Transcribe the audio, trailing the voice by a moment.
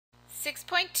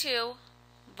6.2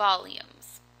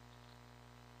 Volumes.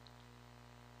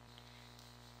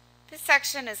 This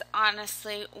section is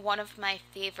honestly one of my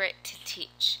favorite to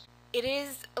teach. It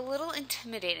is a little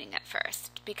intimidating at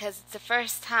first because it's the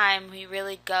first time we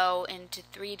really go into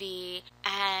 3D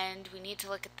and we need to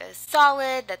look at this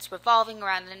solid that's revolving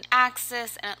around an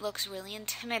axis, and it looks really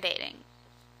intimidating.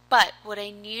 But what I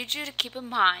need you to keep in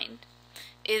mind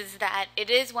is that it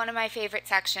is one of my favorite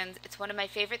sections. It's one of my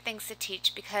favorite things to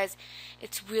teach because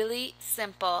it's really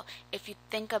simple if you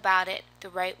think about it the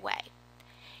right way.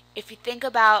 If you think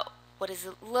about what does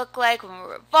it look like when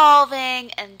we're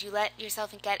revolving and you let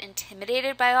yourself get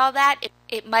intimidated by all that,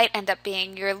 it might end up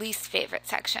being your least favorite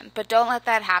section. But don't let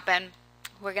that happen.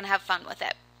 We're going to have fun with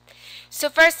it. So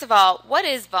first of all, what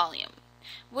is volume?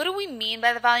 What do we mean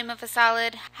by the volume of a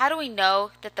solid? How do we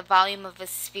know that the volume of a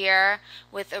sphere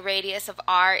with a radius of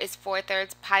r is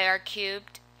 4/3 pi r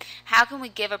cubed? How can we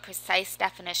give a precise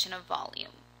definition of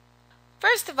volume?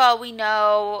 First of all, we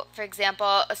know, for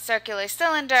example, a circular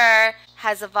cylinder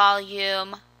has a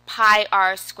volume pi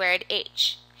r squared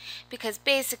h, because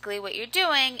basically what you're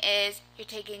doing is you're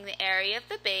taking the area of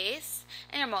the base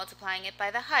and you're multiplying it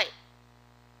by the height.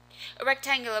 A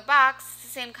rectangular box is the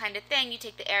same kind of thing. You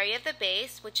take the area of the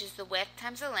base, which is the width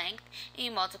times the length, and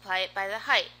you multiply it by the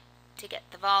height to get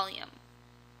the volume.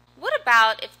 What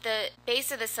about if the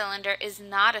base of the cylinder is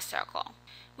not a circle?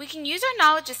 We can use our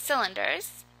knowledge of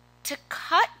cylinders to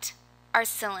cut our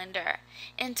cylinder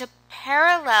into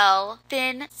parallel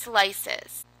thin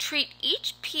slices. Treat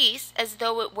each piece as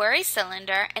though it were a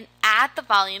cylinder and add the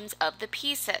volumes of the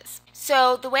pieces.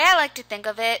 So the way I like to think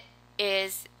of it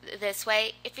is this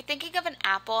way. If you're thinking of an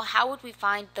apple, how would we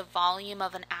find the volume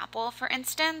of an apple, for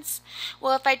instance?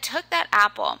 Well, if I took that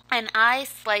apple and I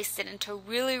sliced it into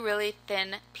really, really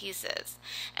thin pieces,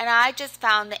 and I just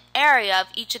found the area of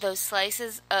each of those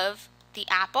slices of the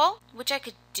apple, which I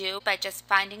could do by just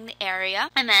finding the area,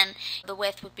 and then the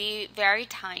width would be very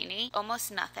tiny,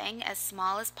 almost nothing, as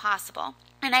small as possible,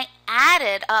 and I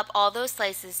added up all those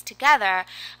slices together,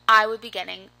 I would be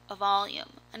getting a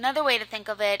volume. Another way to think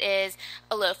of it is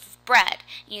a loaf of bread.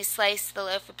 You slice the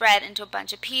loaf of bread into a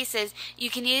bunch of pieces, you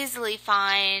can easily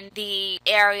find the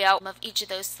area of each of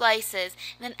those slices,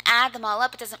 and then add them all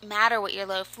up. It doesn't matter what your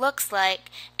loaf looks like,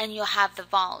 and you'll have the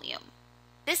volume.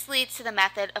 This leads to the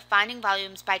method of finding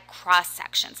volumes by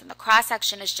cross-sections, and the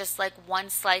cross-section is just like one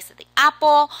slice of the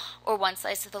apple or one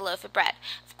slice of the loaf of bread.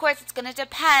 Of course, it's going to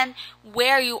depend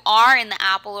where you are in the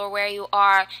apple or where you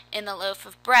are in the loaf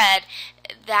of bread.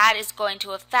 That is going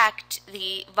to affect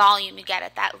the volume you get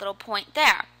at that little point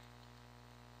there.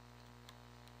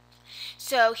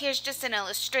 So here's just an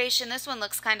illustration. This one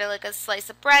looks kind of like a slice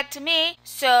of bread to me.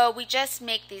 So we just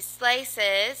make these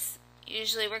slices.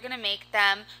 Usually we're going to make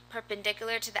them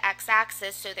perpendicular to the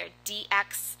x-axis, so they're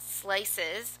dx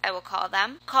slices, I will call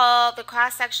them. Call the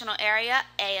cross-sectional area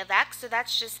A of x, so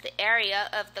that's just the area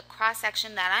of the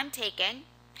cross-section that I'm taking.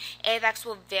 A of x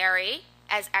will vary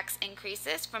as x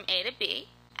increases from A to B,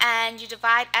 and you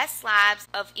divide S slabs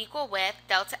of equal width,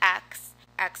 delta x,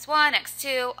 x1,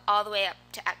 x2, all the way up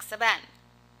to x sub n.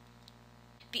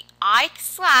 The ith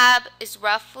slab is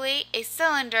roughly a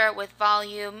cylinder with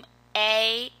volume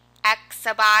A x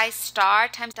sub I star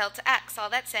times delta x. All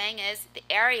that's saying is the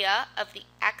area of the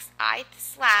xith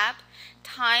slab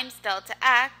times delta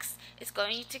x is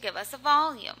going to give us a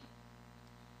volume.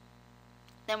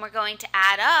 Then we're going to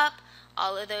add up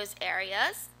all of those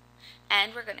areas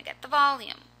and we're going to get the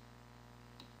volume.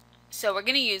 So we're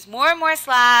going to use more and more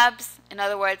slabs. In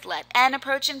other words, let n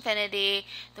approach infinity.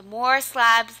 The more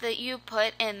slabs that you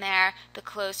put in there, the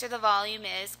closer the volume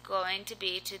is going to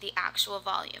be to the actual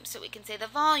volume. So we can say the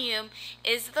volume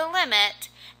is the limit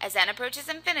as n approaches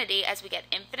infinity, as we get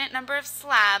infinite number of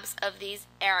slabs of these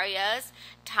areas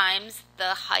times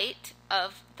the height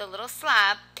of the little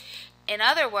slab. In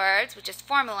other words, we just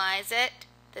formalize it.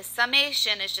 The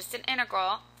summation is just an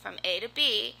integral from A to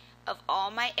B of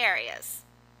all my areas.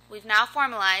 We've now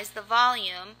formalized the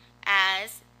volume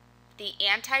as the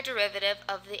antiderivative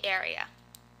of the area.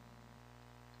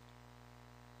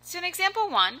 So in example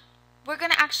 1, we're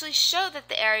going to actually show that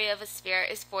the area of a sphere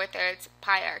is 4/3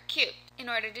 pi r cubed. In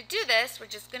order to do this, we're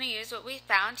just going to use what we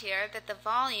found here, that the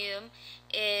volume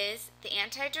is the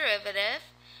antiderivative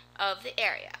of the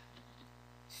area.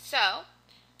 So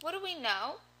what do we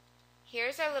know?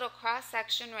 Here's our little cross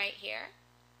section right here,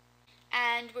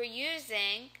 and we're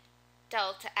using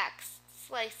delta x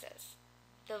slices.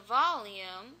 The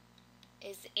volume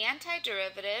is the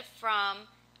antiderivative from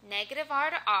negative r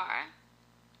to r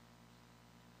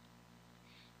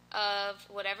of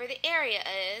whatever the area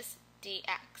is,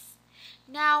 dx.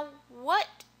 Now,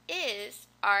 what is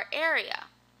our area?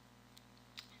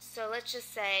 So let's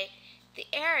just say the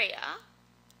area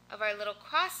of our little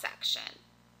cross section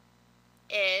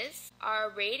is, our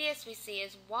radius we see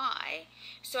is y,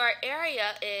 so our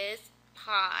area is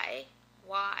pi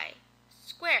y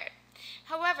squared.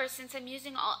 However, since I'm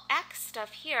using all x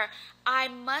stuff here, I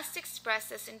must express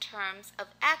this in terms of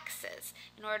x's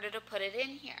in order to put it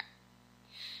in here.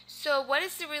 So what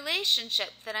is the relationship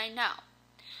that I know?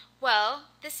 Well,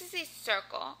 this is a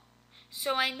circle,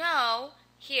 so I know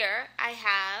here I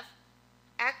have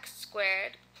x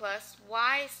squared plus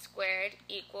y squared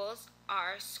equals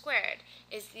r squared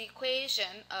is the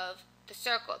equation of the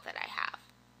circle that I have.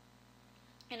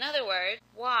 In other words,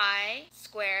 y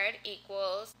squared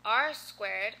equals r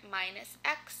squared minus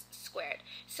x squared.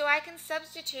 So I can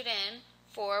substitute in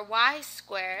for y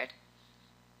squared,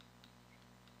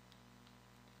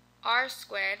 r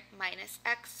squared minus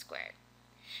x squared.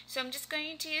 So I'm just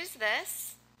going to use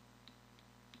this.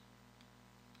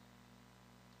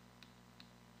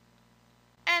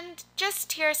 And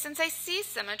just here, since I see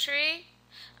symmetry,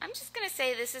 I'm just going to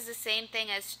say this is the same thing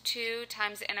as 2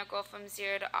 times the integral from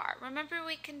 0 to r. Remember,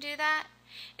 we can do that?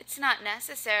 It's not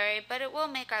necessary, but it will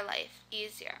make our life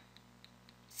easier.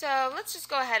 So let's just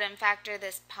go ahead and factor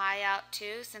this pi out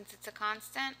too, since it's a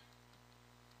constant.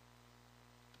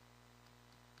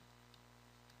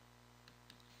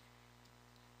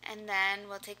 And then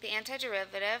we'll take the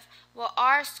antiderivative. Well,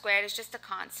 r squared is just a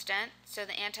constant, so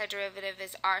the antiderivative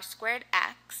is r squared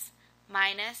x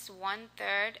minus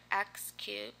 1/3 x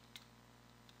cubed.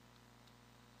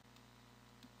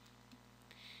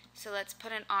 So let's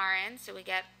put an r in, so we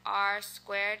get r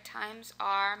squared times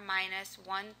r minus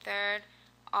 1/3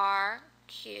 r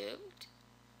cubed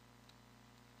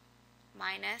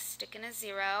minus, stick in a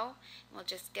 0, and we'll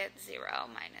just get 0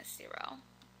 minus 0.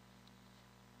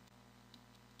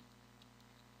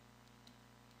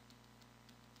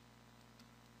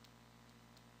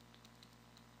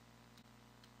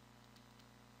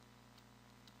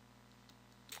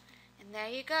 And there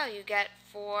you go, you get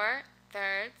 4/3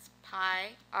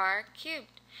 pi r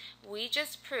cubed. We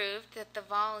just proved that the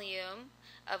volume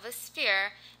of a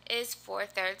sphere is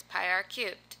 4/3 pi r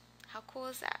cubed. How cool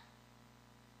is that?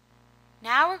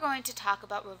 Now we're going to talk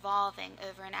about revolving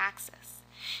over an axis.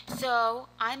 So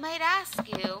I might ask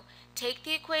you, take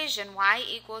the equation y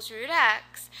equals root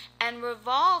x and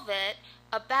revolve it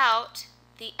about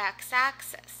the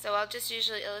x-axis. So I'll just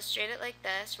usually illustrate it like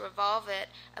this, revolve it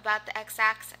about the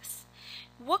x-axis.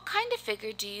 What kind of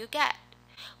figure do you get?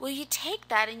 Well, you take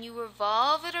that and you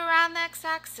revolve it around the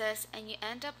x-axis and you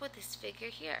end up with this figure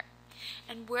here.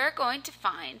 And we're going to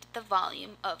find the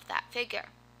volume of that figure.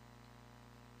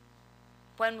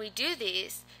 When we do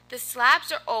these, the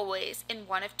slabs are always in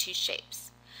one of two shapes.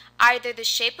 Either the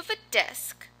shape of a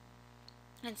disc,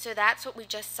 and so that's what we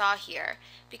just saw here,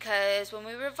 because when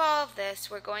we revolve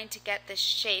this, we're going to get this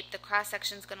shape, the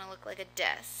cross-section is going to look like a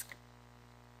disc,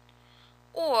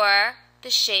 or the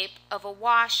shape of a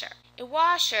washer. A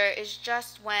washer is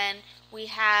just when we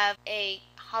have a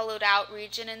hollowed out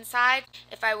region inside.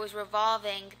 If I was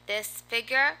revolving this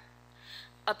figure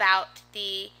about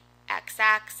the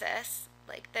x-axis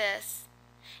like this,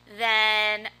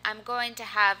 then I'm going to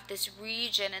have this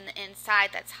region in the inside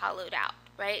that's hollowed out,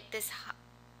 right? This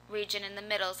region in the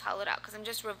middle is hollowed out because I'm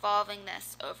just revolving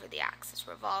this over the axis,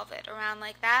 revolve it around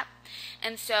like that.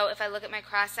 And so if I look at my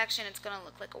cross section, it's going to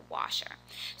look like a washer.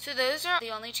 So those are the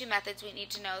only two methods we need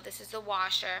to know. This is the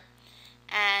washer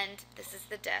and this is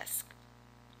the disc.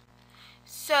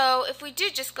 So if we do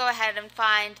just go ahead and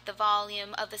find the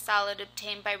volume of the solid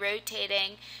obtained by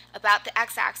rotating about the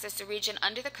x-axis, the region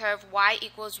under the curve y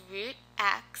equals root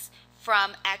x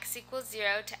from x equals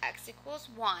 0 to x equals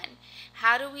 1,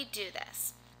 how do we do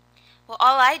this? Well,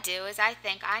 all I do is I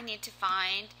think I need to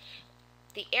find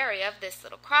the area of this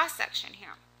little cross section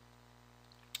here.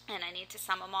 And I need to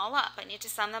sum them all up. I need to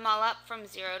sum them all up from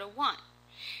 0 to 1.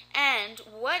 And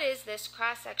what is this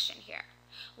cross section here?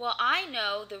 Well, I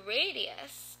know the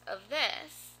radius of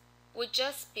this would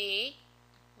just be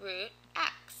root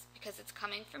x because it's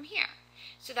coming from here.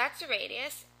 So that's the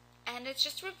radius and it's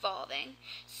just revolving.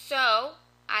 So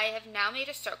I have now made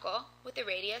a circle with a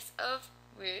radius of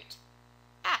root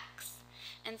x.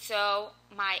 And so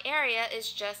my area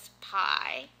is just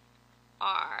pi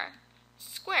r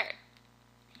squared.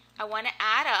 I want to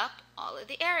add up all of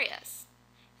the areas.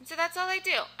 And so that's all I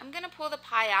do. I'm going to pull the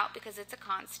pi out because it's a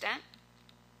constant.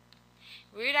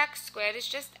 Root x squared is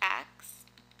just x.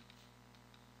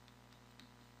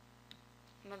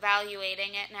 I'm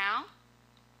evaluating it now.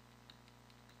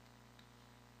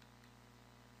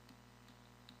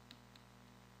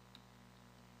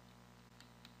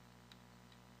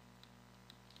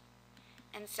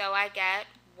 And so I get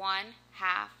 1/2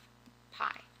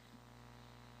 pi.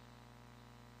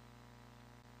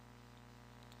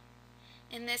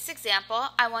 In this example,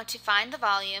 I want to find the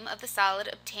volume of the solid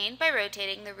obtained by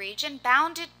rotating the region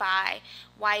bounded by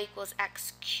y equals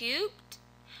x cubed,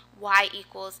 y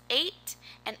equals 8,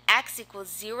 and x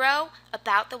equals 0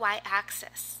 about the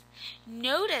y-axis.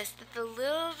 Notice that the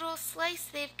little slice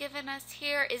they've given us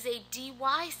here is a dy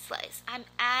slice. I'm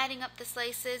adding up the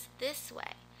slices this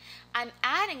way. I'm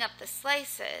adding up the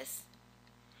slices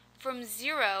from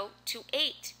 0 to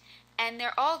 8. And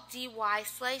they're all dy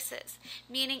slices,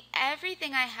 meaning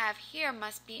everything I have here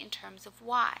must be in terms of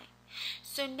y.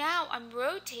 So now I'm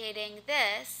rotating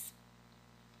this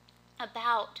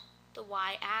about the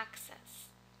y-axis.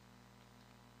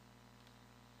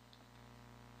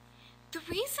 The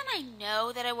reason I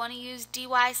know that I want to use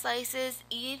dy slices,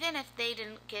 even if they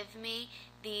didn't give me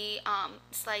the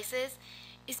slices,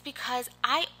 is because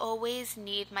I always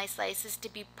need my slices to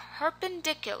be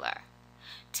perpendicular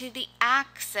to the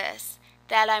axis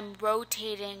that I'm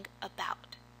rotating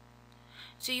about.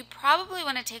 So you probably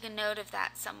want to take a note of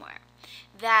that somewhere,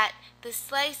 that the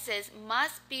slices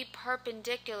must be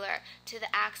perpendicular to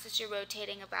the axis you're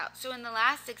rotating about. So in the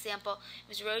last example, I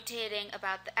was rotating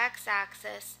about the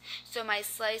x-axis, so my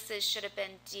slices should have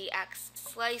been dx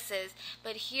slices,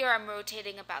 but here I'm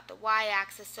rotating about the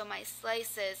y-axis, so my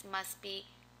slices must be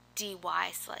dy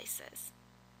slices.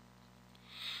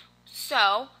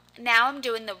 So now I'm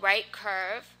doing the right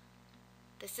curve.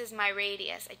 This is my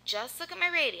radius. I just look at my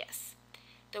radius.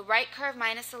 The right curve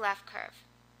minus the left curve.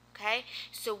 Okay?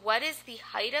 So what is the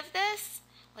height of this?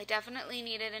 Well, I definitely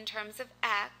need it in terms of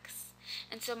x.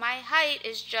 And so my height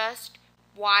is just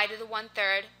y to the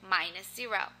 1/3 minus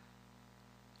 0.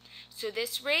 So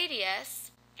this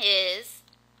radius is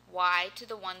y to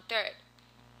the 1/3.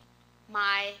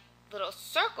 My little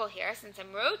circle here, since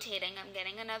I'm rotating, I'm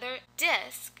getting another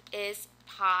disk, is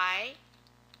pi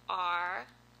r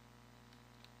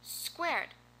squared.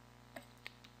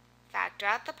 Factor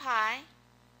out the pi.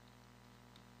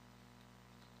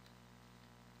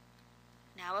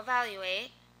 Now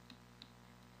evaluate.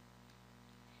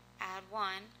 Add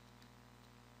 1.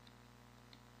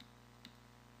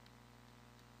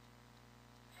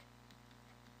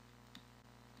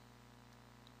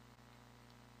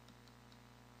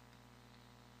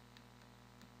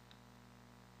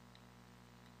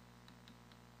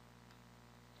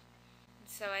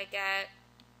 So I get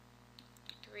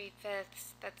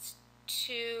 3/5, that's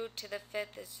 2 to the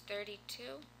 5th is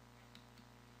 32.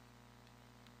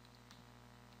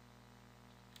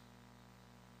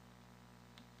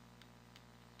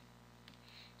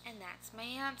 And that's my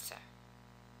answer.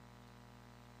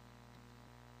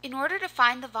 In order to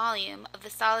find the volume of the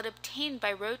solid obtained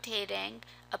by rotating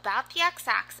about the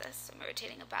x-axis, so I'm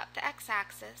rotating about the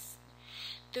x-axis,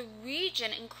 the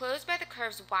region enclosed by the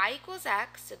curves y equals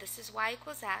x, so this is y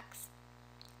equals x,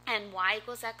 and y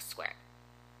equals x squared.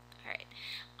 All right,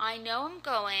 I know I'm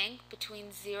going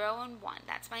between 0 and 1.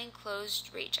 That's my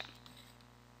enclosed region.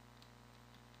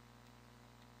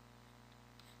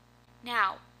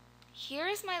 Now, here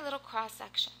is my little cross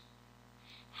section.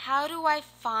 How do I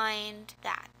find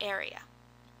that area?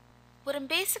 What I'm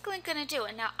basically going to do,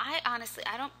 and now I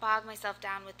don't bog myself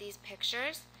down with these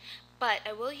pictures, but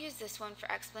I will use this one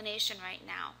for explanation right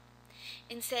now,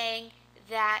 in saying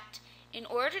that in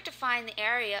order to find the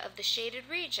area of the shaded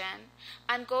region,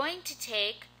 I'm going to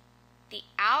take the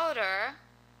outer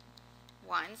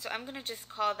one, so I'm going to just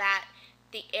call that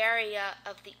the area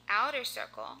of the outer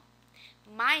circle,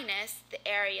 minus the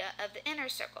area of the inner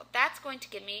circle. That's going to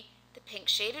give me the pink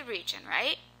shaded region,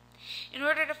 right? In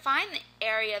order to find the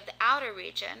area of the outer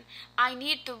region, I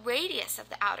need the radius of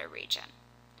the outer region.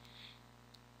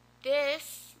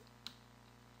 This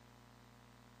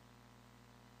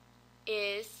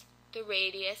is the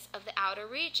radius of the outer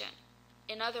region.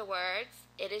 In other words,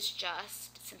 it is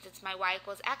just, since it's my y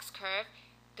equals x curve,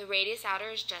 the radius outer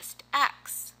is just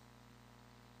x.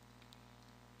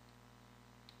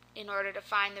 In order to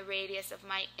find the radius of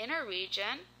my inner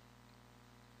region,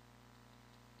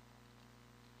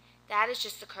 that is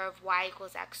just the curve y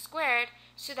equals x squared,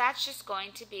 so that's just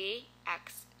going to be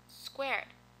x squared.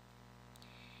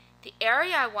 The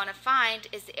area I want to find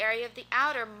is the area of the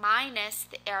outer minus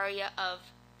the area of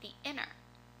the inner.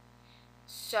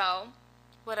 So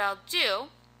what I'll do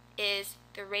is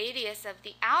the radius of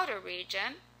the outer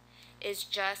region is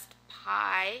just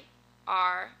pi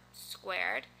r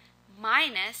squared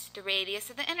minus the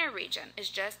radius of the inner region is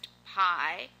just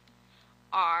pi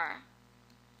r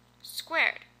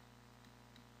squared.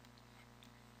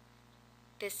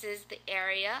 This is the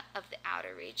area of the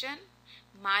outer region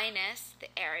minus the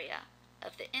area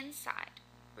of the inside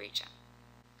region.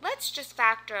 Let's let's just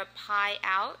factor a pi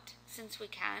out since we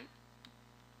can.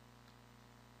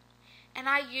 And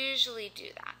I usually do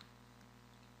that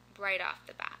right off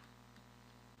the bat.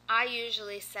 I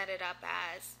usually set it up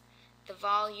as the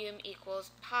volume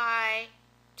equals pi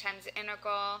times the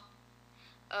integral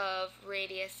of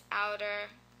radius outer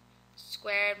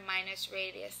squared minus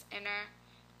radius inner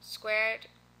squared,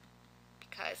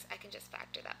 because I can just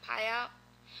factor that pi out.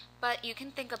 But you can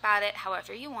think about it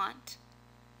however you want.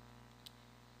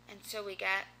 And so we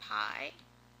get pi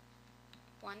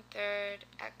 1/3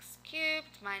 x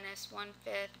cubed minus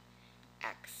 1/5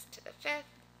 x to the 5th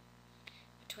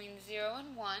between 0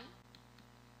 and 1,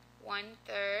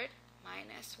 1/3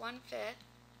 minus 1/5,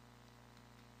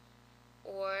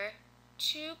 or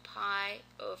 2 pi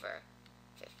over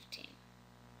 15.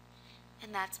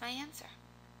 And that's my answer.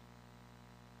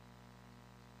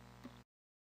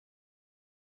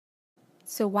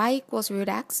 So y equals root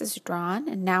x is drawn,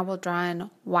 and now we'll draw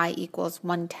in y equals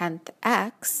 1/10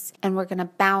 x, and we're going to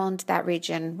bound that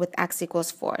region with x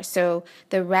equals 4. So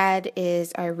the red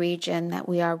is our region that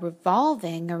we are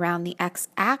revolving around the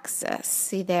x-axis.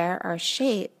 See there, our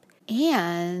shape.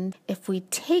 And if we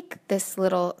take this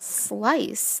little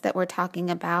slice that we're talking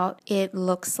about, it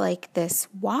looks like this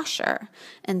washer.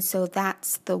 And so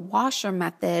that's the washer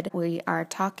method we are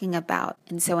talking about.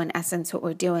 And so in essence, what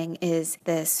we're doing is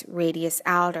this radius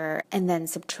outer and then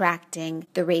subtracting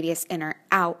the radius inner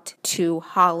out to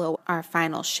hollow our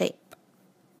final shape.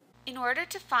 In order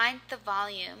to find the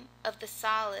volume of the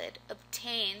solid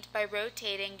obtained by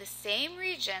rotating the same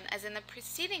region as in the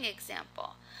preceding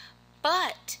example,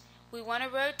 but we want to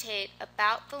rotate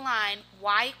about the line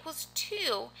y equals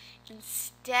 2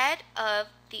 instead of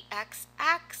the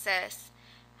x-axis,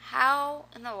 how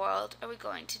in the world are we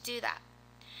going to do that?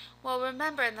 Well,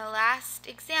 remember in the last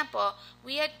example,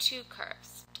 we had two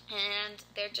curves, and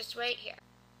they're just right here.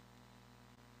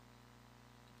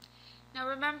 Now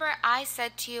remember, I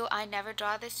said to you I never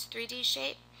draw this 3D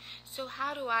shape. So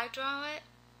how do I draw it?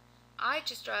 I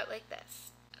just draw it like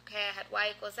this. Okay, I had y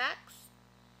equals x,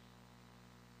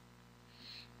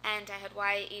 and I had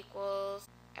y equals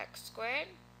x squared.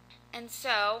 And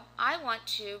so I want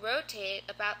to rotate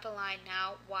about the line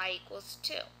now y equals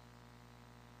 2.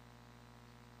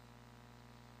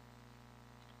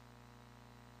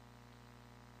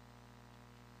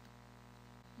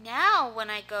 Now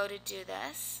when I go to do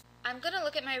this, I'm going to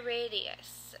look at my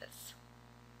radiuses.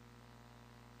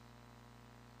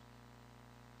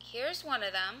 Here's one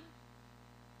of them,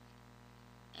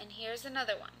 and here's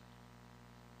another one.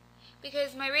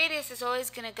 Because my radius is always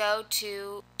going to go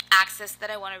to axis that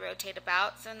I want to rotate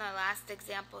about. So in the last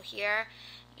example here,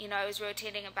 I was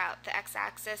rotating about the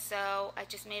x-axis, so I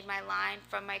just made my line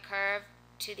from my curve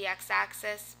to the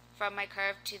x-axis, from my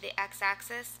curve to the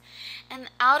x-axis. And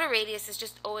the outer radius is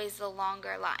just always the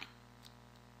longer line.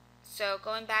 So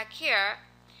going back here,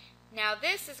 now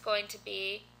this is going to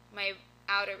be my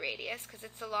outer radius because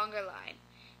it's a longer line.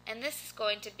 And this is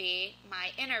going to be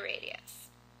my inner radius.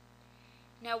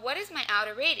 Now, what is my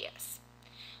outer radius?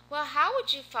 Well, how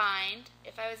would you find,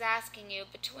 if I was asking you,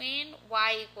 between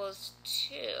y equals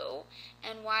 2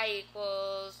 and y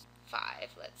equals 5,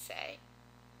 let's say.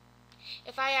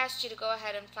 If I asked you to go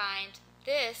ahead and find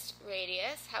this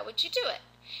radius, how would you do it?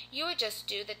 You would just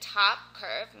do the top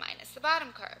curve minus the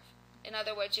bottom curve. In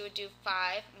other words, you would do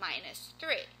 5 minus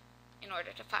 3 in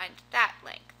order to find that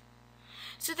length.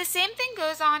 So the same thing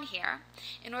goes on here.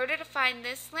 In order to find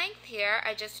this length here,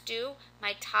 I just do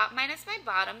my top minus my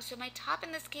bottom. So my top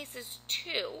in this case is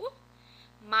 2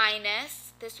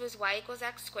 minus, this was y equals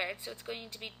x squared, so it's going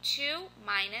to be 2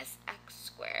 minus x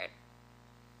squared.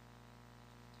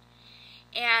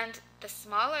 And the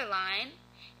smaller line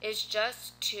is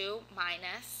just 2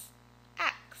 minus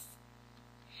x.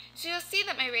 So you'll see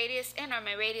that my radius inner,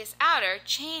 my radius outer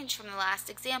change from the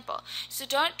last example. So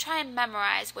don't try and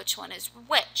memorize which one is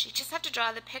which. You just have to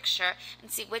draw the picture and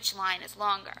see which line is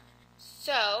longer.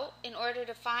 So in order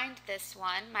to find this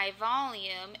one, my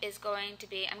volume is going to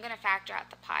be, I'm going to factor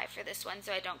out the pi for this one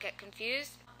so I don't get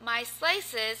confused. My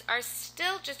slices are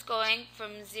still just going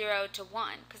from 0 to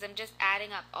 1 because I'm just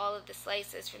adding up all of the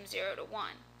slices from 0 to 1,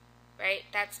 right?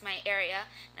 That's my area,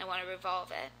 and I want to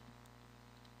revolve it.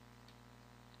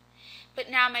 But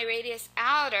now my radius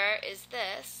outer is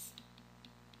this,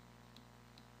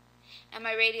 and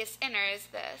my radius inner is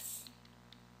this.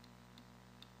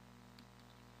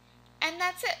 And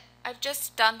that's it. I've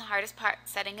just done the hardest part,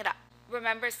 setting it up.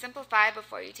 Remember, simplify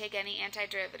before you take any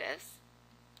antiderivatives.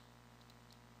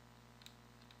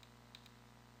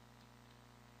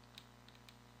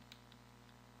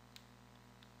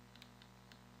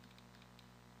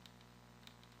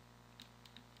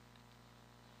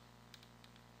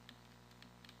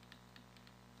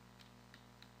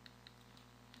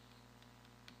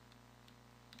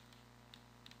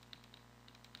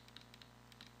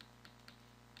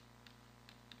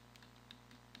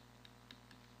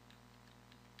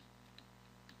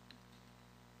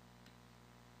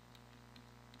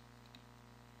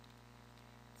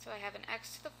 So I have an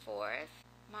x to the fourth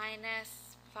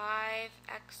minus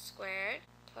 5x squared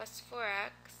plus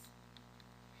 4x.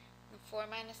 The 4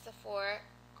 minus the 4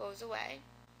 goes away.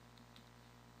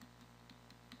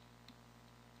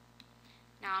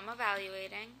 Now I'm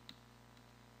evaluating.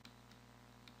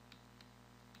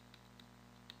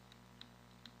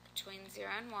 Between 0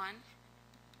 and 1.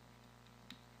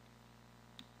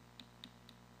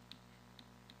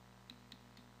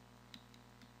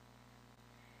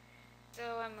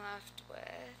 So I'm left with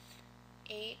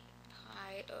 8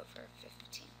 pi over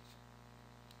 15.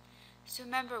 So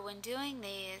remember, when doing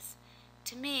these,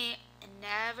 to me, I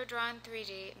never draw in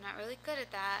 3D. I'm not really good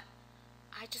at that.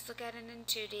 I just look at it in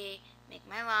 2D, make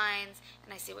my lines,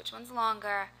 and I see which one's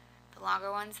longer. The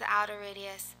longer one's the outer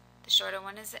radius, the shorter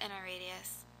one is the inner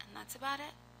radius, and that's about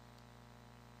it.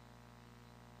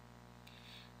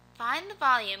 Find the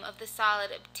volume of the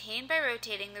solid obtained by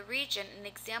rotating the region in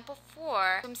example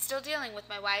 4. I'm still dealing with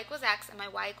my y equals x and my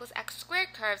y equals x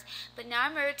squared curves, but now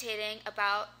I'm rotating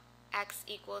about x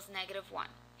equals negative 1.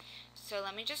 So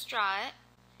let me just draw it.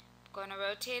 I'm going to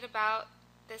rotate about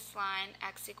this line,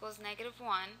 x equals negative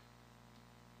 1.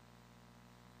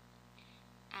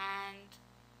 And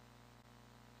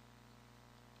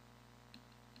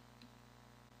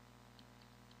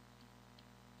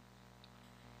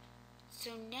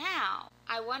so now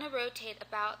I want to rotate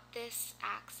about this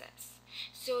axis.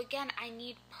 So again, I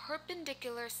need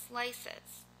perpendicular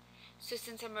slices. So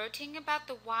since I'm rotating about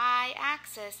the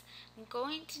y-axis, I'm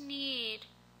going to need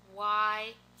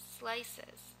y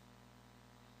slices.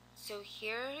 So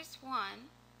here's one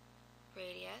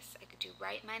radius. I could do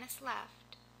right minus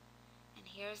left. And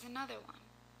here's another one.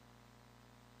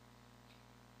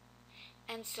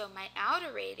 And so my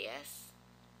outer radius,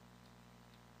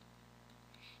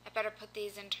 I better put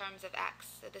these in terms of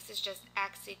x. So this is just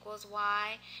x equals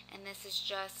y, and this is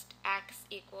just x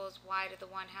equals y to the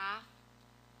 1/2.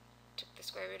 Took the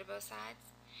square root of both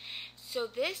sides. So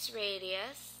this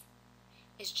radius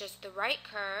is just the right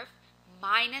curve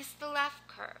minus the left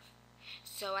curve.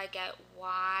 So I get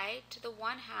y to the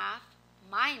 1/2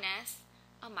 minus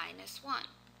a minus 1.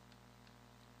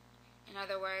 In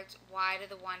other words, y to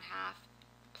the 1/2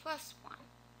 plus 1.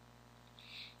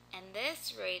 And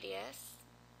this radius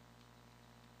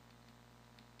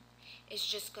is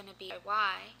just going to be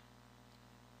y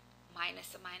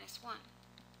minus a minus 1.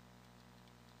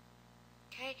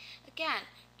 Okay, again,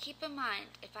 keep in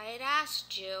mind, if I had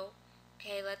asked you,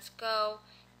 okay, let's go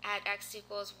at x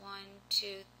equals 1,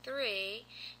 2, 3,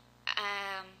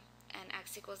 and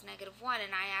x equals negative 1,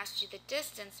 and I asked you the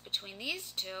distance between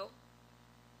these two,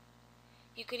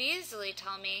 you could easily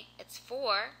tell me it's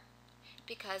 4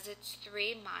 because it's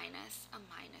 3 minus a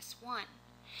minus 1.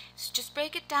 So just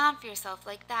break it down for yourself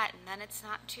like that, and then it's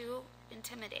not too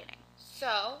intimidating.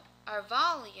 So our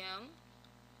volume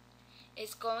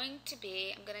is going to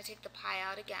be, I'm going to take the pi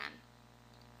out again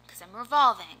because I'm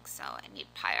revolving, so I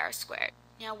need pi r squared.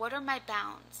 Now what are my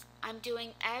bounds? I'm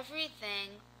doing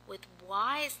everything with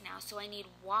y's now, so I need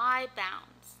y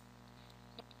bounds.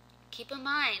 Keep in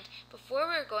mind, before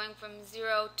we were going from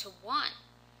 0 to 1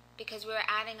 because we were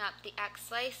adding up the x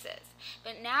slices,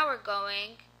 but now we're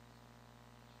going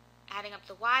adding up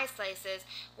the y slices.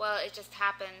 Well, it just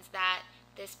happens that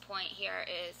this point here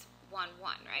is 1,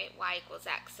 1, right? Y equals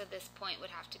x, so this point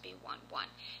would have to be 1, 1.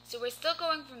 So we're still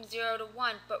going from 0 to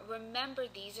 1, but remember,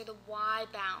 these are the y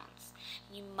bounds.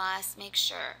 You must make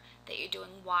sure that you're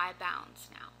doing y bounds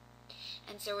now.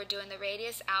 And so we're doing the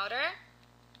radius outer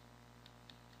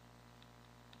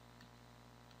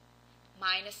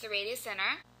minus the radius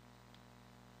inner.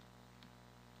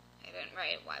 I didn't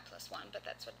write y plus 1, but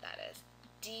that's what that is.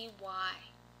 dy.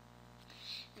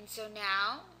 And so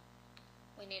now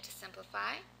we need to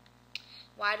simplify.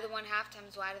 Y to the 1/2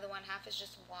 times y to the 1/2 is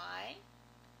just y.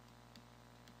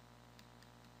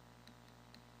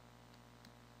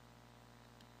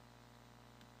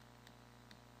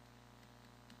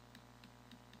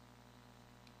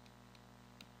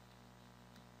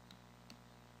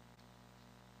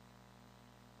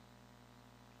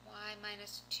 Y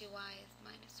minus 2y is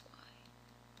minus y.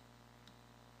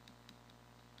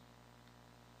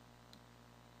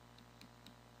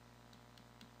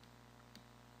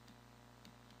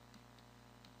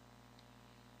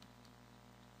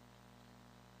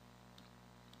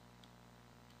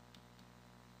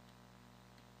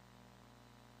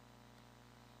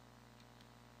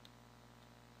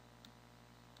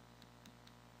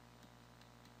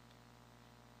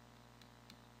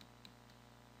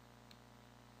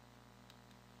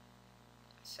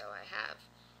 So I have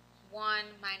 1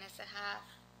 minus a half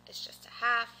is just a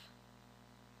half.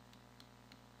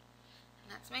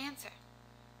 And that's my answer.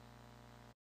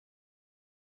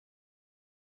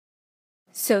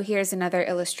 So here's another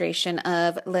illustration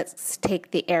of, let's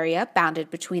take the area bounded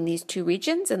between these two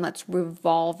regions and let's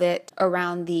revolve it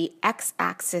around the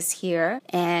x-axis here.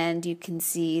 And you can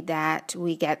see that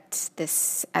we get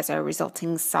this as our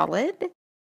resulting solid.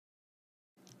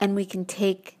 And we can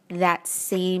take that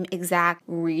same exact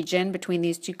region between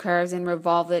these two curves and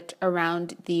revolve it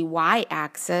around the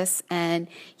y-axis. And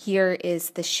here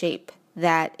is the shape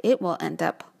that it will end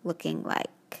up looking like.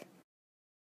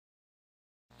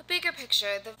 A bigger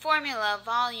picture, the formula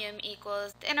volume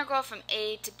equals the integral from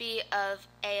a to b of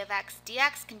a of x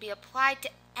dx can be applied to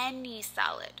any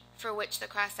solid for which the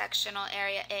cross-sectional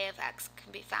area a of x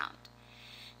can be found.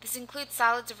 This includes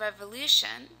solids of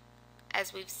revolution,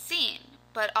 as we've seen,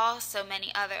 but also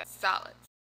many other solids.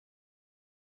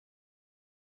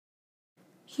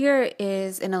 Here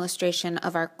is an illustration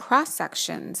of our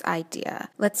cross-sections idea.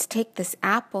 Let's take this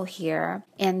apple here,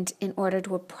 and in order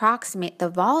to approximate the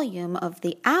volume of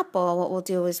the apple, what we'll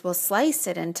do is we'll slice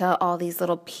it into all these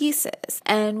little pieces,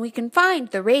 and we can find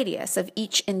the radius of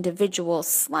each individual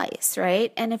slice,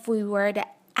 right? And if we were to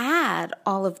add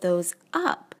all of those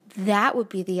up, that would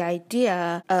be the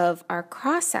idea of our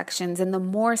cross sections. And the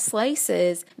more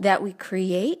slices that we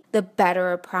create, the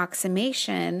better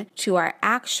approximation to our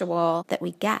actual that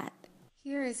we get.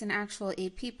 Here is an actual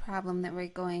AP problem that we're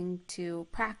going to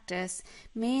practice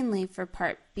mainly for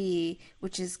part B,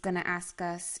 which is going to ask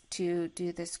us to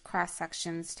do this cross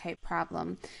sections type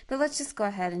problem. But let's just go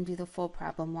ahead and do the full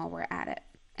problem while we're at it.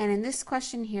 And in this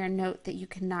question here, note that you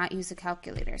cannot use a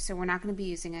calculator. So we're not going to be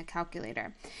using a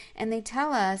calculator. And they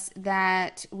tell us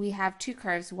that we have two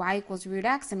curves, y equals root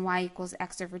x and y equals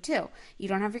x over 2. You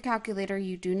don't have your calculator.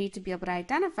 You do need to be able to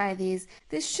identify these.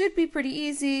 This should be pretty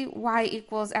easy. Y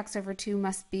equals x over 2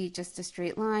 must be just a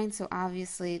straight line. So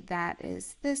obviously that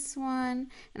is this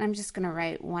one. And I'm just going to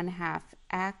write 1/2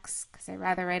 x because I'd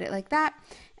rather write it like that.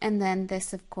 And then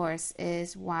this, of course,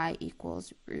 is y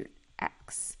equals root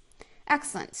x.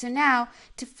 Excellent. So now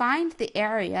to find the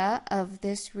area of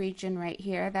this region right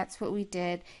here, that's what we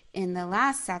did in the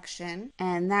last section.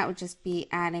 And that would just be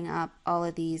adding up all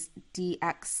of these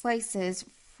dx slices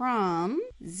from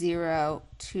 0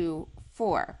 to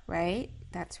 4, right?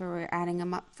 That's where we're adding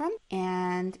them up from.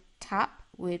 And top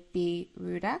would be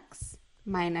root x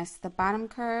minus the bottom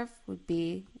curve would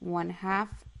be 1/2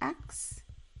 x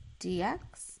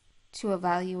dx. To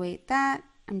evaluate that,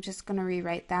 I'm just going to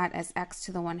rewrite that as x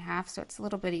to the 1/2, so it's a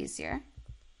little bit easier.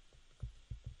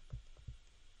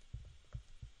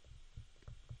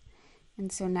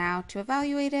 And so now to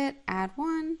evaluate it, add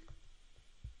 1,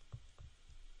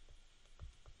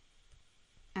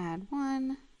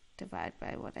 divide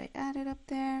by what I added up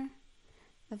there,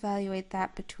 evaluate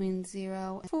that between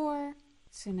 0 and 4.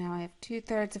 So now I have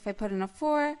 2/3. If I put in a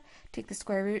 4, take the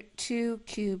square root, 2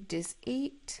 cubed is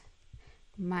 8,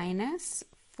 minus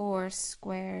 4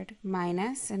 squared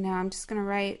minus, and now I'm just going to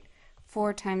write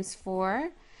 4 times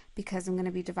 4 because I'm going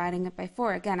to be dividing it by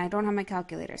 4. Again, I don't have my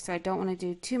calculator, so I don't want to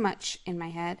do too much in my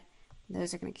head.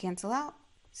 Those are going to cancel out.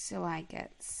 So I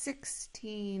get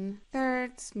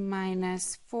 16/3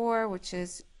 minus 4, which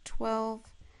is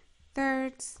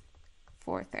 12/3,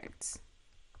 4/3.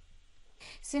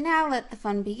 So now let the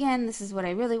fun begin. This is what I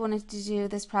really wanted to do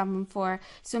this problem for.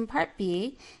 So in part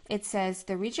B, it says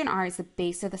the region R is the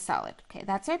base of the solid. Okay,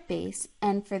 that's our base.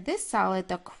 And for this solid,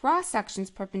 the cross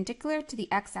sections perpendicular to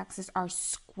the x-axis are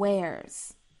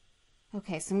squares.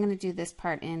 Okay, so I'm going to do this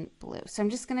part in blue. So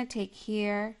I'm just going to take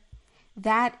here,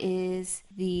 that is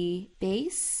the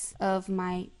base of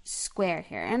my square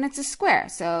here. And it's a square,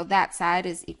 so that side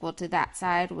is equal to that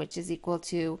side, which is equal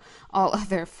to all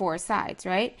other 4 sides,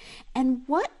 right? And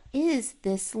what is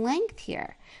this length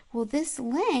here? Well, this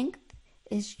length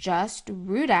is just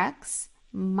root x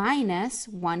minus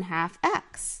 1/2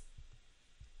 x.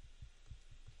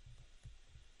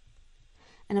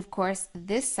 And of course,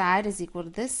 this side is equal to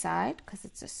this side because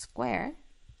it's a square.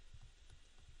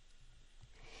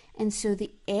 And so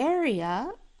the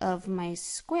area of my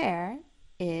square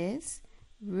is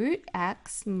root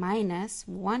x minus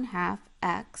 1/2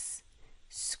 x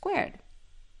squared.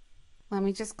 Let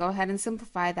me just go ahead and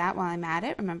simplify that while I'm at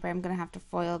it. Remember, I'm going to have to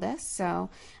FOIL this. So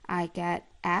I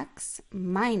get x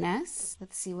minus,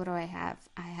 let's see, what do I have?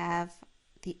 I have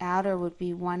the outer would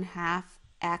be 1/2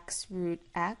 x root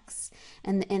x,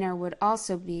 and the inner would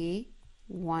also be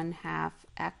 1/2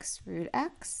 x root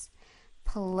x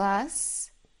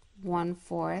plus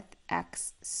 1/4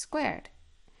 x squared.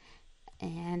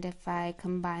 And if I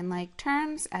combine like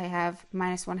terms, I have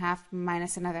minus 1/2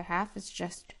 minus another half is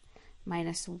just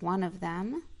minus one of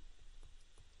them.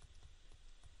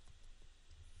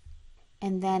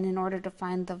 And then in order to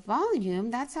find the volume,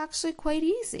 that's actually quite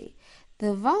easy.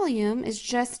 The volume is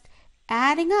just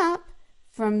adding up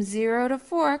from 0 to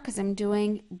 4, because I'm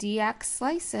doing dx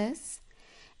slices,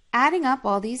 adding up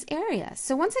all these areas.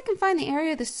 So once I can find the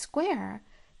area of the square,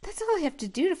 that's all I have to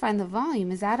do to find the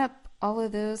volume, is add up all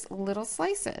of those little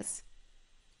slices.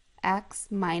 X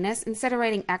minus, instead of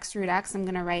writing x root x, I'm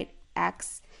going to write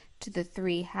x to the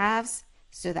 3/2,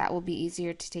 so that will be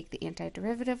easier to take the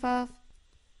antiderivative of,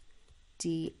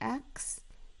 dx.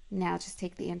 Now just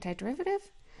take the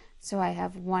antiderivative. So I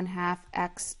have 1/2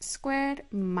 x squared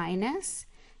minus,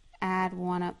 add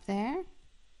 1 up there,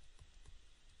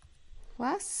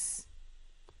 plus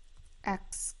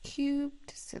x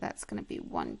cubed, so that's going to be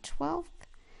 1/12.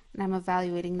 And I'm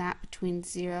evaluating that between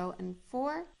 0 and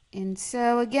 4. And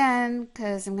so again,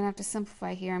 because I'm going to have to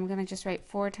simplify here, I'm going to just write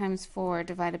 4 times 4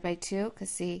 divided by 2,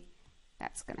 because see,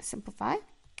 that's going to simplify,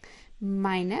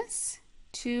 minus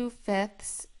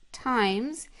 2/5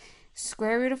 times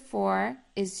square root of 4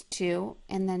 is 2,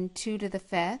 and then 2 to the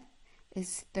 5th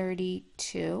is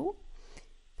 32,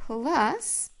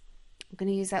 plus, I'm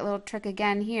going to use that little trick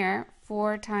again here,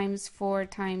 4 times 4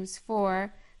 times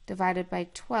 4 divided by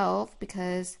 12,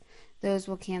 because those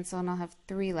will cancel and I'll have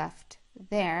 3 left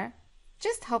there.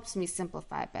 Just helps me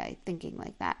simplify by thinking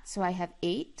like that. So I have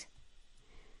 8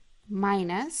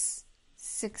 minus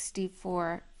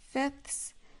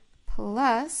 64/5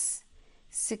 plus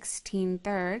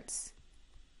 16/3.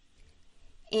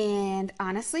 And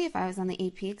honestly, if I was on the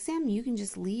AP exam, you can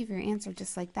just leave your answer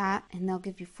just like that and they'll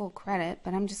give you full credit,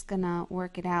 but I'm just gonna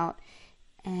work it out.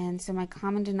 And so my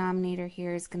common denominator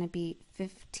here is gonna be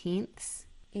 15ths.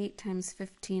 8 times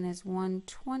 15 is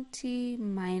 120,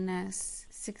 minus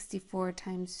 64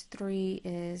 times 3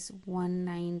 is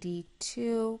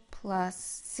 192, plus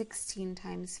 16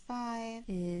 times 5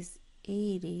 is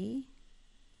 80.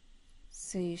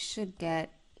 So you should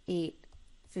get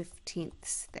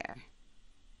 8/15 there.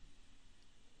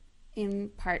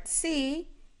 In part C,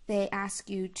 they ask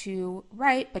you to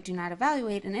write, but do not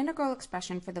evaluate, an integral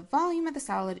expression for the volume of the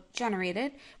solid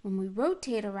generated when we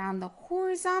rotate around the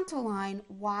horizontal line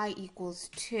y equals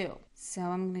 2. So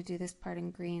I'm going to do this part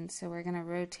in green. So we're going to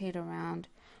rotate around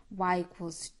y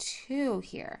equals 2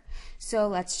 here. So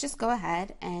let's just go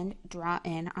ahead and draw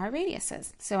in our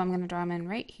radiuses. So I'm going to draw them in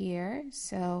right here.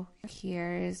 So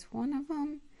here is one of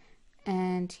them.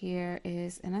 And here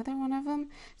is another one of them.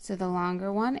 So the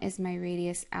longer one is my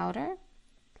radius outer.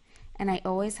 And I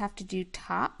always have to do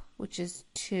top, which is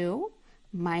 2,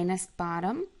 minus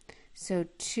bottom. So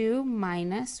 2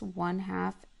 minus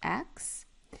 1/2 x.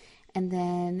 And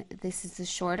then this is the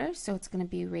shorter, so it's going to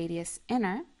be radius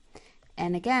inner.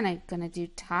 And again, I'm going to do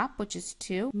top, which is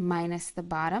 2, minus the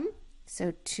bottom.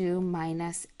 So 2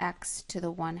 minus x to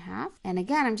the 1/2. And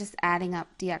again, I'm just adding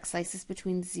up dx slices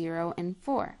between 0 and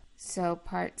 4. So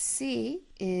part C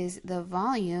is the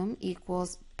volume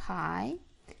equals pi.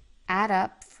 Add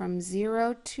up from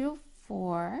 0 to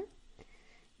 4.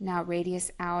 Now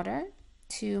radius outer,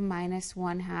 2 minus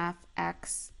 1/2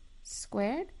 x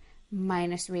squared,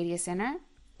 minus radius inner,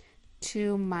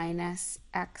 2 minus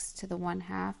x to the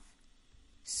 1/2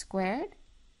 squared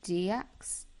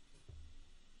dx.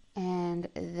 And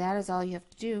that is all you have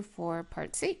to do for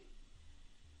part C.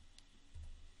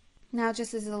 Now,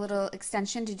 just as a little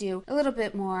extension to do a little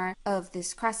bit more of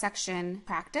this cross-section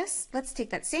practice, let's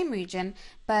take that same region,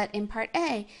 but in part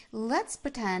A, let's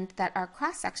pretend that our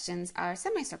cross-sections are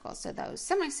semicircles. So those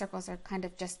semicircles are kind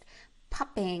of just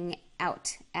popping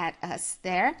out at us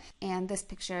there. And this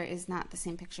picture is not the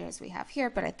same picture as we have here,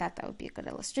 but I thought that would be a good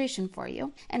illustration for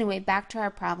you. Anyway, back to our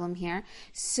problem here.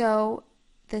 So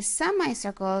the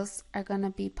semicircles are going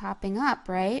to be popping up,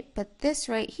 right? But this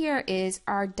right here is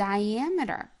our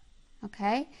diameter.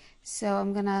 Okay, so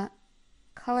I'm going to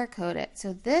color code it.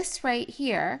 So this right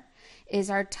here is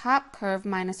our top curve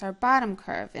minus our bottom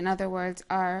curve. In other words,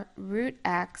 our root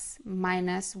x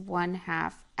minus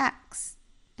 1/2 x.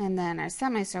 And then our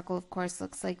semicircle, of course,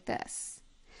 looks like this.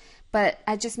 But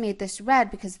I just made this red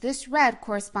because this red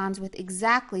corresponds with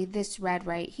exactly this red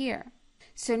right here.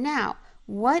 So now,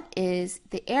 what is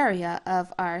the area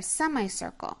of our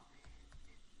semicircle?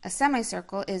 A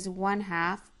semicircle is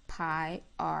 1/2 pi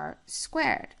r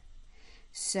squared.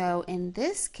 So in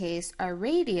this case, our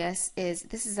radius is,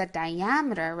 this is a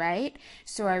diameter, right?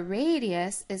 So our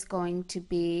radius is going to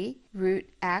be root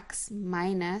x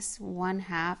minus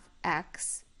 1/2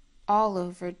 x all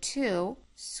over 2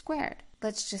 squared.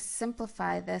 Let's just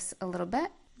simplify this a little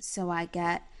bit. So I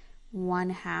get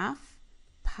 1/2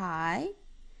 pi,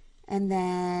 and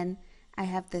then I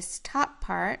have this top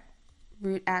part,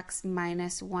 root x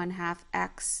minus 1/2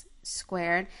 x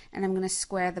squared, and I'm going to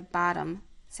square the bottom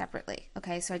separately.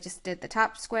 Okay, so I just did the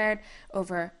top squared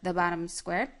over the bottom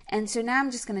squared. And so now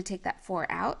I'm just going to take that 4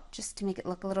 out just to make it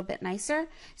look a little bit nicer.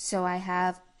 So I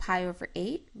have pi over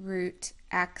 8 root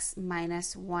x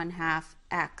minus 1/2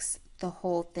 x, the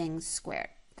whole thing squared.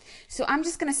 So I'm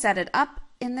just going to set it up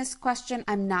in this question.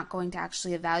 I'm not going to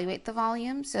actually evaluate the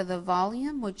volume. So the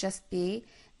volume would just be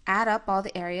add up all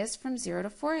the areas from 0 to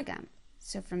 4 again.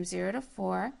 So from 0 to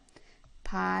 4,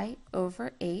 pi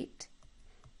over 8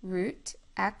 root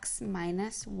x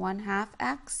minus 1/2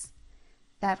 x,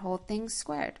 that whole thing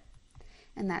squared.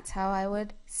 And that's how I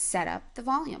would set up the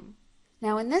volume.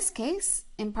 Now in this case,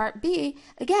 in part B,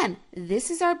 again, this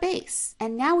is our base.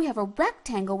 And now we have a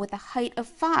rectangle with a height of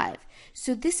 5.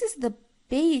 So this is the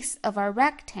base of our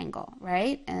rectangle,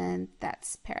 right? And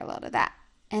that's parallel to that.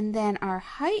 And then our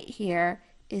height here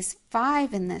is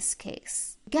 5 in this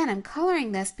case. Again, I'm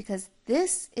coloring this because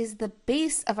this is the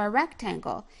base of our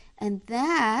rectangle. And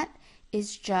that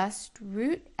is just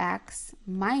root x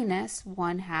minus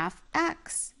 1/2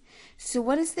 x. So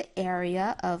what is the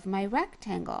area of my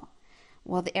rectangle?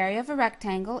 Well, the area of a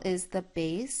rectangle is the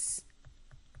base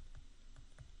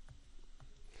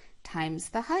times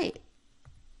the height.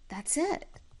 That's it.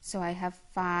 So I have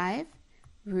 5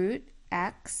 root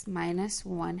x minus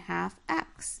 1/2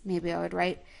 x. Maybe I would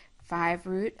write 5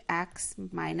 root x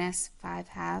minus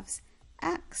 5/2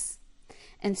 x.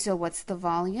 And so what's the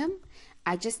volume?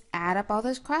 I just add up all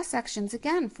those cross sections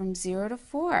again from 0 to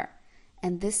 4.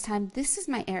 And this time, this is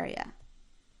my area.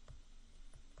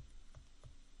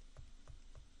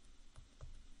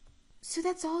 So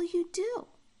that's all you do.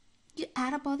 You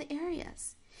add up all the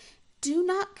areas. Do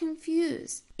not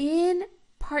confuse. In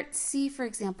part C, for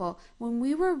example, when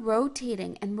we were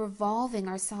rotating and revolving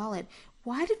our solid,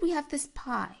 why did we have this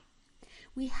pi?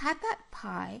 We had that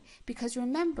pi because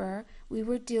remember, we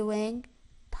were doing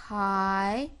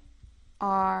pi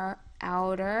r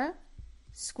outer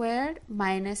squared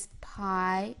minus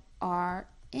pi r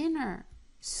inner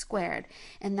squared.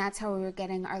 And that's how we were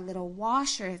getting our little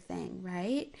washer thing,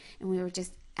 right? And we were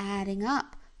just adding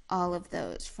up all of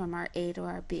those from our A to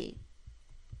our B.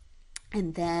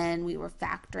 And then we were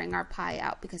factoring our pi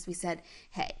out because we said,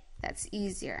 hey, that's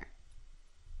easier.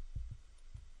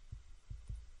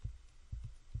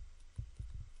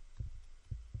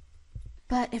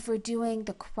 But if we're doing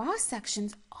the cross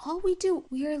sections, all we do,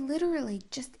 we are literally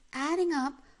just adding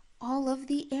up all of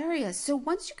the areas. So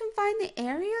once you can find the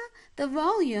area, the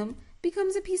volume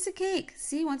becomes a piece of cake.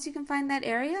 See, once you can find that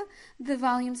area, the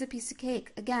volume's a piece of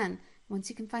cake. Again, once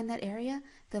you can find that area,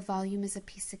 the volume is a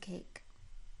piece of cake.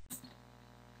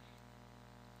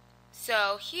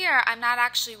 So here, I'm not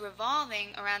actually revolving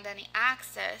around any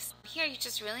axis. Here, you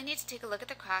just really need to take a look at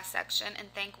the cross-section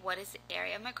and think, what is the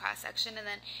area of my cross-section? And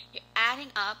then you're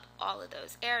adding up all of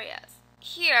those areas.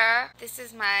 Here, this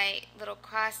is my little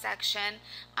cross-section.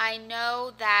 I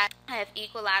know that I have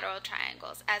equilateral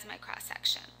triangles as my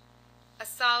cross-section. A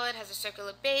solid has a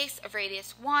circular base of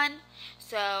radius 1,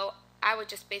 so I would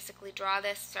just basically draw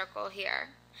this circle here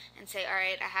and say, all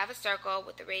right, I have a circle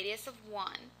with a radius of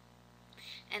 1.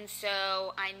 And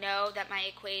so I know that my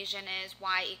equation is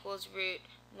y equals root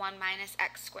 1 minus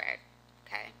x squared,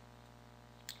 okay?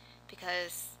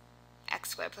 Because x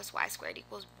squared plus y squared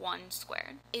equals 1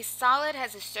 squared. A solid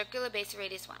has a circular base of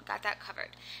radius 1. Got that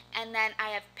covered. And then I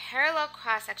have parallel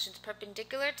cross sections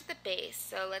perpendicular to the base.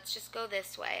 So let's just go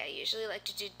this way. I usually like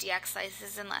to do dx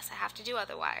slices unless I have to do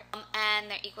otherwise.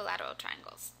 And they're equilateral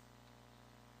triangles.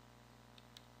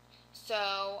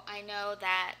 So I know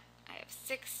that I have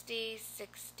 60,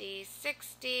 60,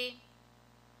 60.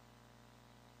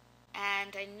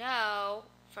 And I know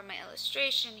from my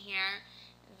illustration here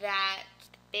that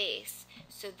the base,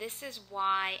 so this is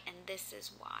y and this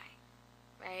is y,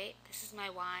 right? This is my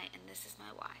y and this is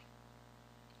my y.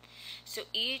 So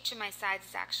each of my sides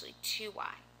is actually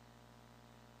 2y.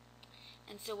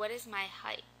 And so what is my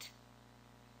height?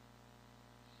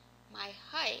 My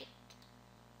height,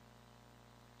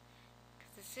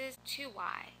 because this is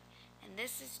 2y, and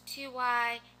this is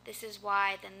 2y, this is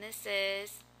y, then this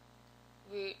is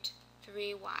root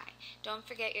 3y. Don't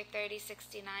forget your 30,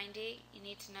 60, 90. You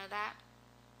need to know that.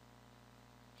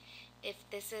 If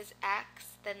this is x,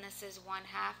 then this is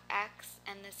 1/2 x,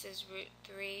 and this is root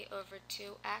 3 over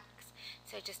 2x.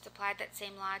 So I just applied that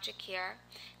same logic here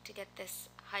to get this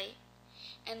height.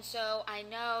 And so I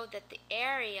know that the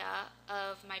area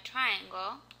of my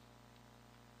triangle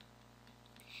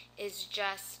is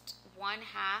just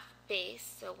 1/2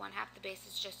 base. So 1/2 the base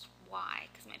is just y,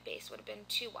 because my base would have been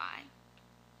 2y,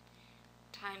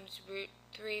 times root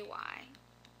 3y,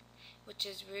 which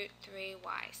is root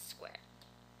 3y squared.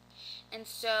 And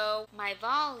so my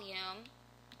volume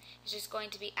is just going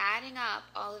to be adding up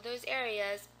all of those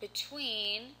areas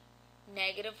between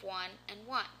 -1 and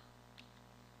 1.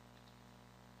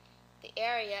 The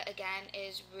area, again,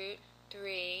 is root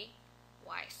 3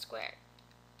 y squared.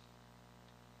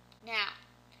 Now,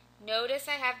 notice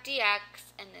I have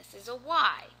dx, and this is a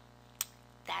y.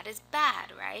 That is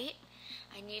bad, right?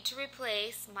 I need to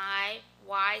replace my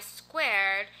y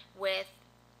squared with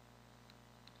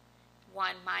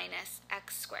 1 minus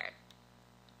x squared.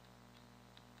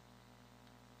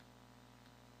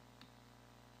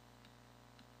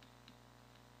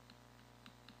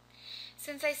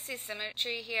 Since I see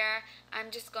symmetry here, I'm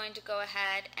just going to go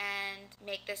ahead and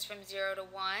make this from 0 to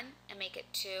 1 and make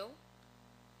it 2.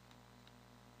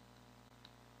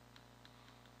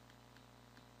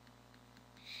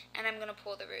 And I'm going to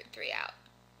pull the root 3 out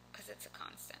because it's a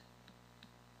constant.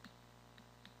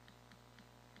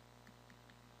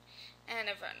 And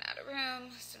I've run out of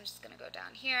room, so I'm just going to go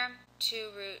down here.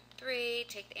 2 root 3,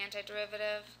 take the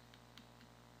antiderivative.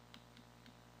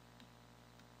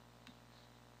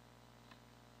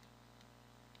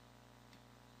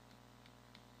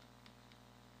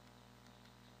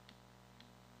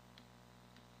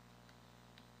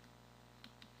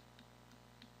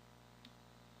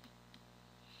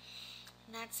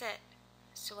 And that's it.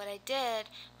 So what I did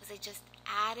was I just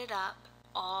added up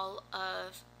all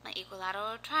of my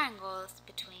equilateral triangles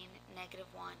between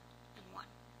 -1 and 1.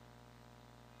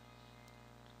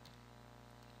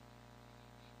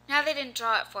 Now they didn't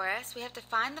draw it for us. We have to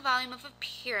find the volume of a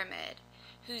pyramid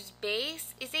whose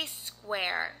base is a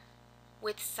square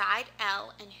with side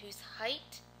L and whose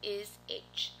height is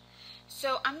h.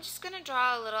 So I'm just going to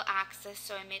draw a little axis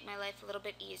so I make my life a little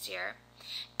bit easier.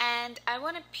 And I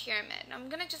want a pyramid. I'm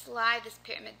going to just lie this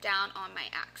pyramid down on my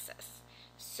axis.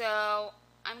 So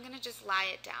I'm going to just lie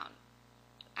it down.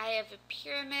 I have a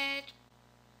pyramid,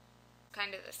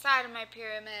 kind of the side of my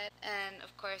pyramid, and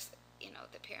of course,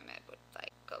 the pyramid would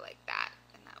go like that,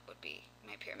 and that would be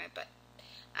my pyramid. But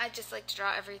I just like to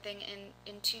draw everything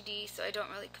in 2D so I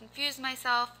don't really confuse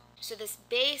myself. So this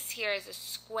base here is a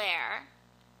square.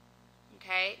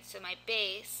 Okay, so my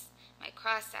base, my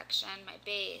cross section, my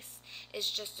base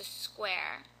is just a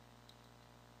square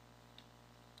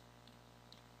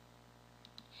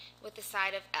with the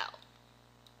side of L.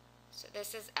 So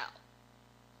this is L.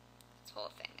 This whole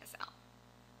thing is L.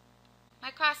 My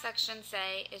cross section,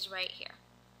 say, is right here.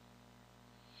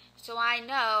 So I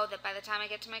know that by the time I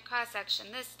get to my cross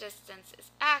section, this distance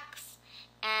is x,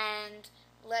 and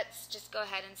let's just go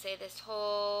ahead and say this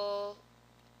whole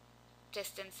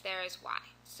distance there is y.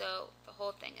 So the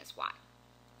whole thing is y.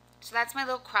 So that's my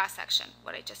little cross section,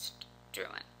 what I just drew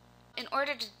in. In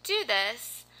order to do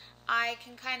this, I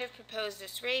can kind of propose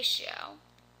this ratio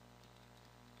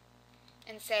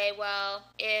and say,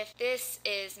 well, if this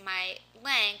is my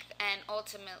length and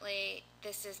ultimately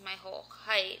this is my whole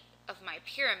height of my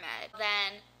pyramid,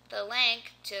 then the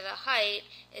length to the height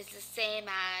is the same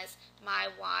as my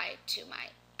y to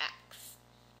my x.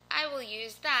 I will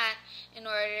use that in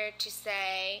order to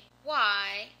say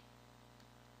y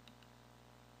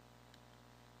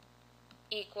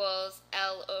equals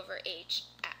L over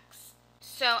hx.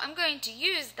 So I'm going to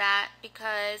use that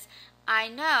because I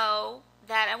know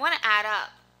that I want to add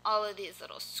up all of these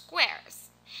little squares.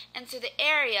 And so the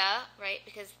area, right,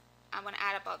 because I want to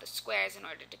add up all the squares in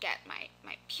order to get my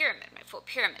pyramid, my full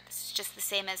pyramid. This is just the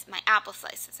same as my apple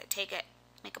slices. I take it,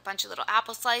 make a bunch of little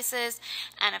apple slices,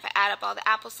 and if I add up all the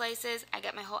apple slices, I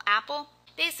get my whole apple.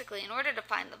 Basically, in order to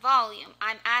find the volume,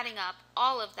 I'm adding up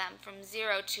all of them from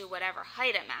 0 to whatever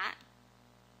height I'm at.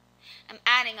 I'm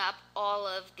adding up all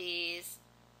of these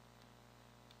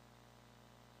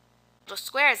little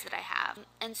squares that I have,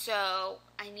 and so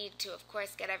I need to, of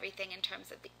course, get everything in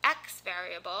terms of the x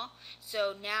variable.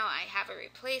 So now I have a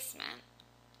replacement.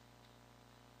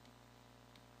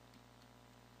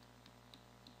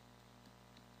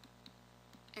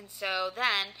 And so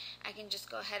then I can just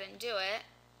go ahead and do it.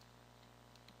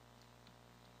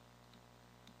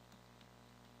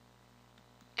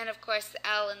 And of course the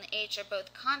L and the H are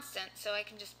both constant, so I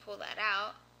can just pull that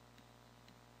out.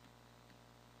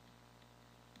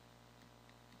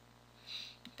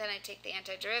 Then I take the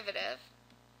antiderivative.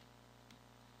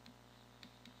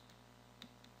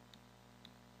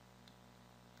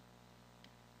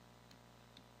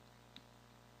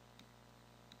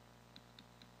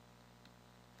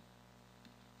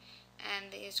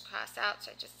 And these cross out,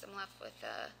 so I just am left with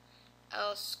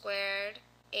L squared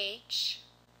H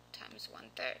times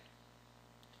 1/3.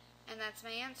 And that's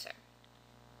my answer.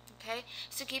 Okay,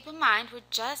 so keep in mind we're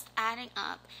just adding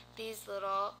up these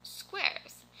little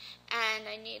squares. And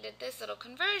I needed this little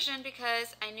conversion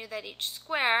because I knew that each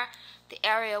square, the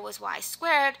area was y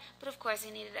squared, but of course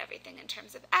I needed everything in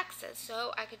terms of x's.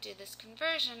 So I could do this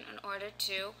conversion in order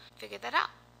to figure that out.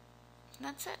 And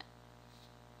that's it.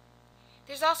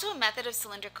 There's also a method of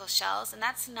cylindrical shells, and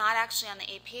that's not actually on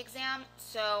the AP exam,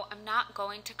 so I'm not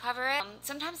going to cover it.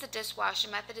 Sometimes the dishwasher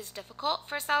method is difficult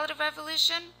for a solid of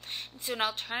revolution, and so an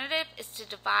alternative is to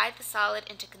divide the solid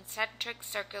into concentric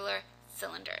circular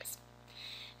cylinders.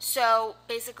 So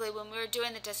basically when we were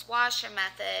doing the dishwasher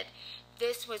method,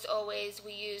 this was always,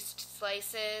 we used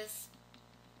slices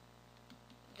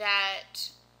that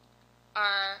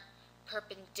are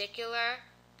perpendicular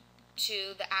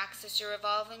to the axis you're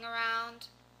revolving around.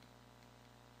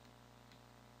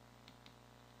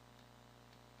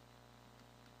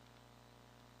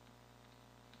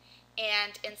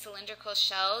 And in cylindrical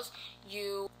shells,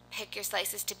 you pick your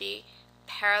slices to be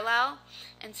parallel.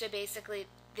 And so basically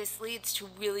this leads to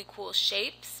really cool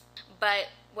shapes. But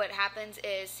what happens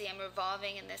is, see, I'm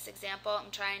revolving in this example,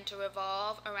 I'm trying to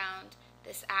revolve around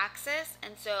this axis.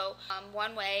 And so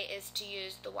one way is to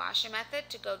use the washer method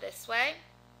to go this way,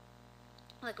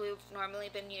 like we've normally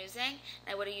been using.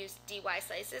 I would have used dy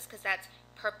slices because that's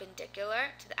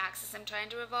perpendicular to the axis I'm trying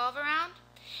to revolve around.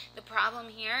 The problem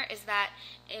here is that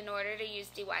in order to use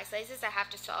dy slices, I have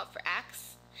to solve for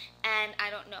x, and I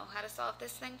don't know how to solve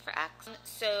this thing for x.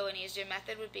 So an easier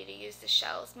method would be to use the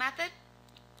shells method,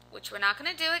 which we're not going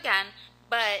to do again,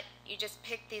 but you just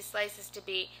pick these slices to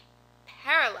be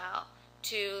parallel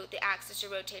to the axis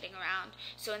you're rotating around.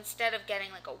 So instead of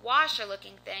getting like a washer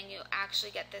looking thing, you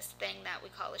actually get this thing that we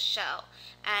call a shell,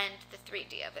 and the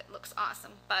 3D of it looks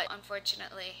awesome. But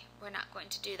unfortunately, we're not going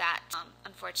to do that.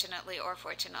 Unfortunately or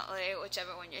fortunately,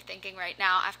 whichever one you're thinking right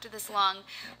now after this long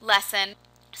lesson.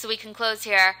 So we can close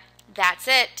here. That's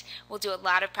it. We'll do a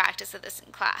lot of practice of this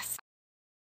in class.